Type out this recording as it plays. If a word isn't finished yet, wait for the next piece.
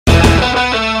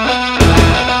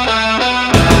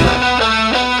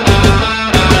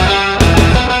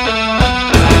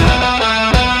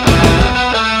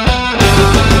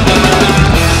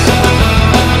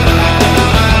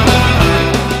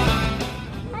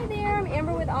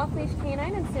off-leash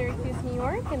canine in Syracuse, New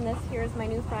York, and this here is my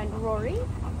new friend Rauri.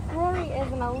 Rauri is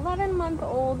an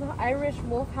 11-month-old Irish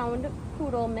Wolfhound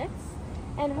Poodle mix,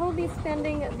 and he'll be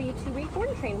spending the 2-week board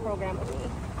and train program with me.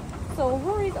 So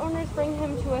Rory's owners bring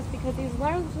him to us because he's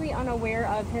largely unaware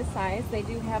of his size. They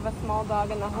do have a small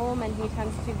dog in the home, and he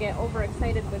tends to get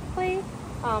overexcited with play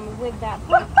with that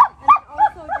pup. And then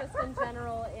also just in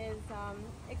general is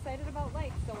excited about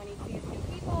life. So when he sees new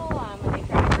people, when they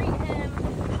try to greet him,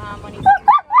 when he sees dogs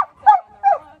on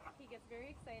the walk, he gets very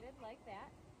excited like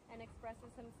that and expresses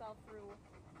himself through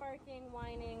barking,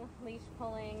 whining, leash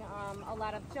pulling, a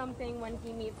lot of jumping when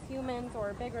he meets humans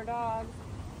or bigger dogs.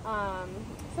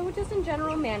 So just in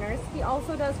general manners. He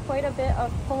also does quite a bit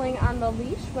of pulling on the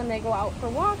leash when they go out for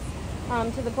walks,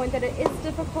 to the point that it is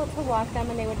difficult to walk them,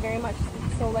 and they would very much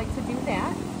so like to do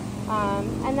that.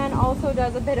 And then also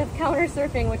does a bit of counter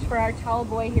surfing, which for our tall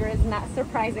boy here is not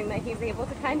surprising that he's able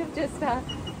to kind of just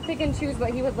pick and choose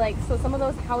what he would like. So some of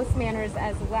those house manners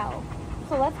as well.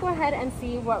 So let's go ahead and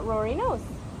see what Rauri knows.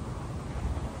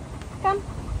 Come.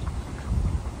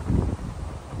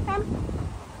 Come.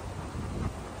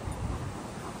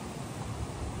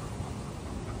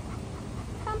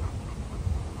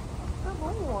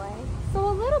 So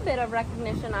a little bit of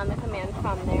recognition on the command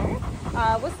come there.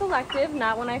 Was selective,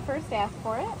 not when I first asked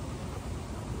for it.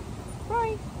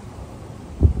 Rory.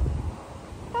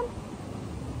 Come.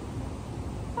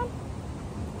 Come.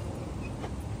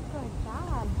 Good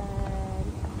job, bud.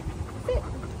 Sit.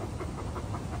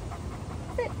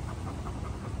 Sit.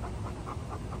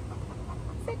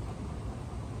 Sit.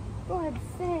 Go ahead,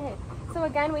 sit. So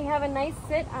again, we have a nice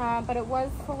sit, but it was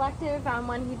selective on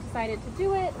when he decided to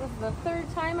do it. This is the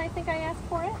 3rd time I think I asked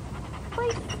for it.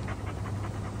 Place.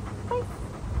 Place.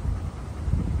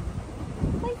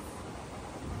 Place.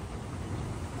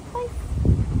 Place.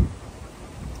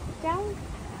 Down.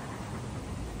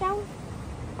 Down.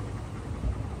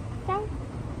 Down.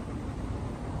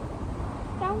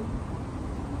 Down.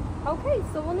 Okay,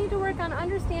 so we'll need to work on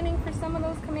understanding for some of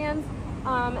those commands.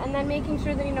 And then making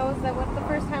sure that he knows that the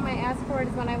first time I ask for it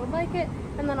is when I would like it,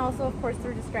 and then also, of course,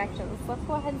 through distractions. Let's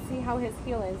go ahead and see how his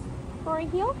heel is. Rory,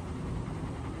 heel.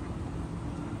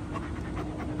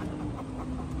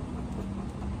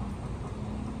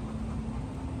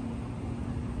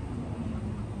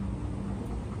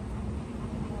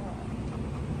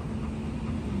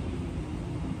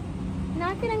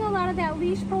 Not getting a lot of that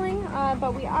leash pulling,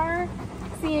 but we are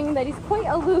seeing that he's quite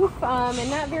aloof and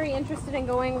not very interested in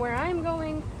going where I'm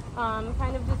going,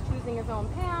 kind of just choosing his own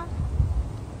path.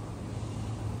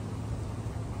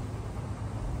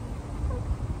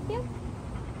 Yeah.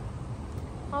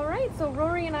 All right, so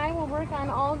Rory and I will work on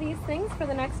all these things for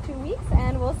the next 2 weeks,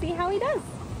 and we'll see how he does.